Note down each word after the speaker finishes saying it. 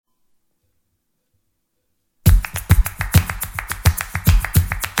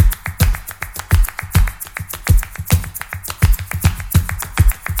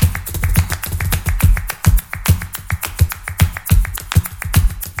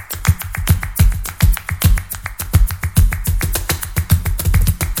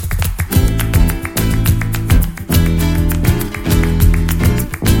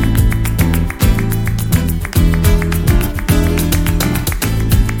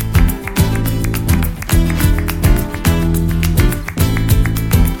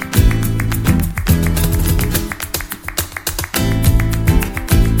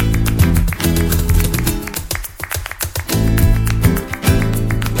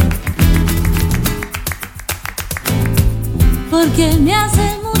porque me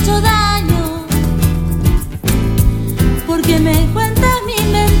haces mucho daño, porque me cuentas mis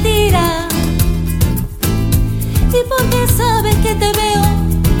mentiras y porque sabes que te veo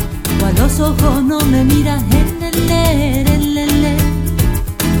o a los ojos no me miras.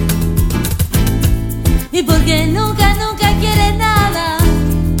 Y porque nunca, nunca quieres nada,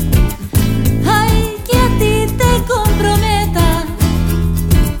 ay, que a ti te comprometa.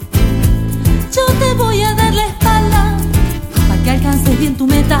 Yo te voy a dar la espalda para que alcances bien tu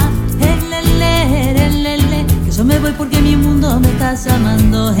meta. Que yo me voy porque mi mundo me está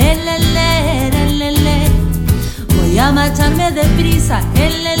llamando. Voy a marcharme deprisa.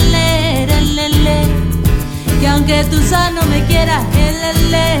 Que aunque tú ya no me quieras,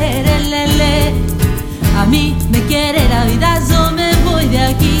 a mí me quiere la vida, yo me voy de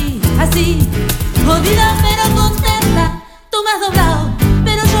aquí así, jodida pero contenta. Tú me has doblado,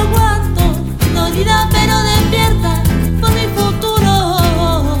 pero yo aguanto, dolida pero despierta por mi futuro,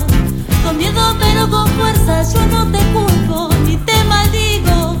 con miedo pero con fuerza. Yo no te culpo ni te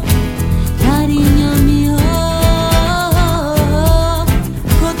maldigo, cariño mío.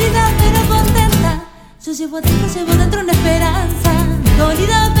 Jodida pero contenta, yo llevo dentro una esperanza,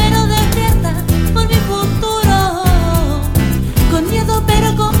 dolida pero despierta por mi futuro, con miedo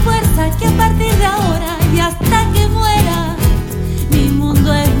pero con fuerza, que a partir de ahora y hasta que muera, mi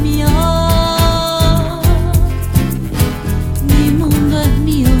mundo es mío, mi mundo es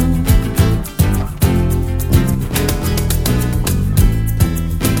mío.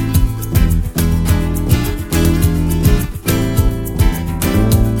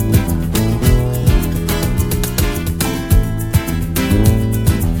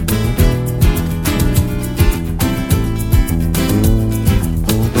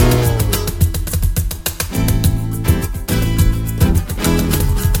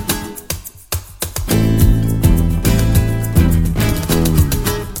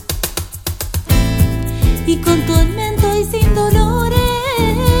 Y con tormento y sin dolores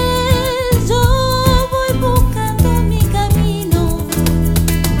yo voy buscando mi camino,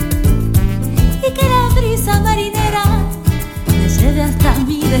 y que la brisa marinera me lleve hasta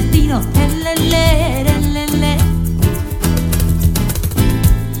mi destino.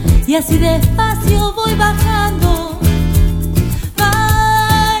 Y así despacio voy bajando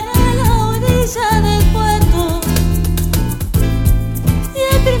para la orilla del puerto, y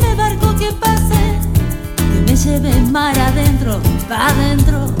el primer barco que pase me lleve mar adentro, pa'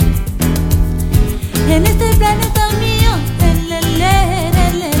 adentro, en este planeta mío,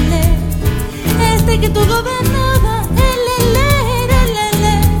 este que tú gobernabas,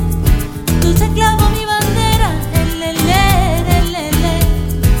 tú se clavó mi bandera,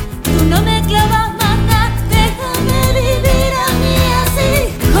 tú no me clavas más nada, déjame vivir a mí así,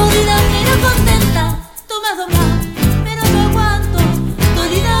 jodida pero contenta. Tú me has doblado, pero yo aguanto,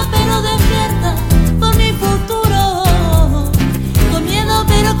 dolida pero despierta por mi futuro, con miedo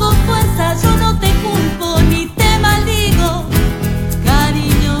pero con fuerza. Yo no te culpo ni te maldigo,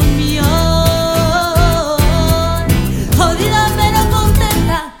 cariño mío. Jodida pero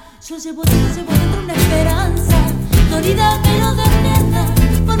contenta, yo llevo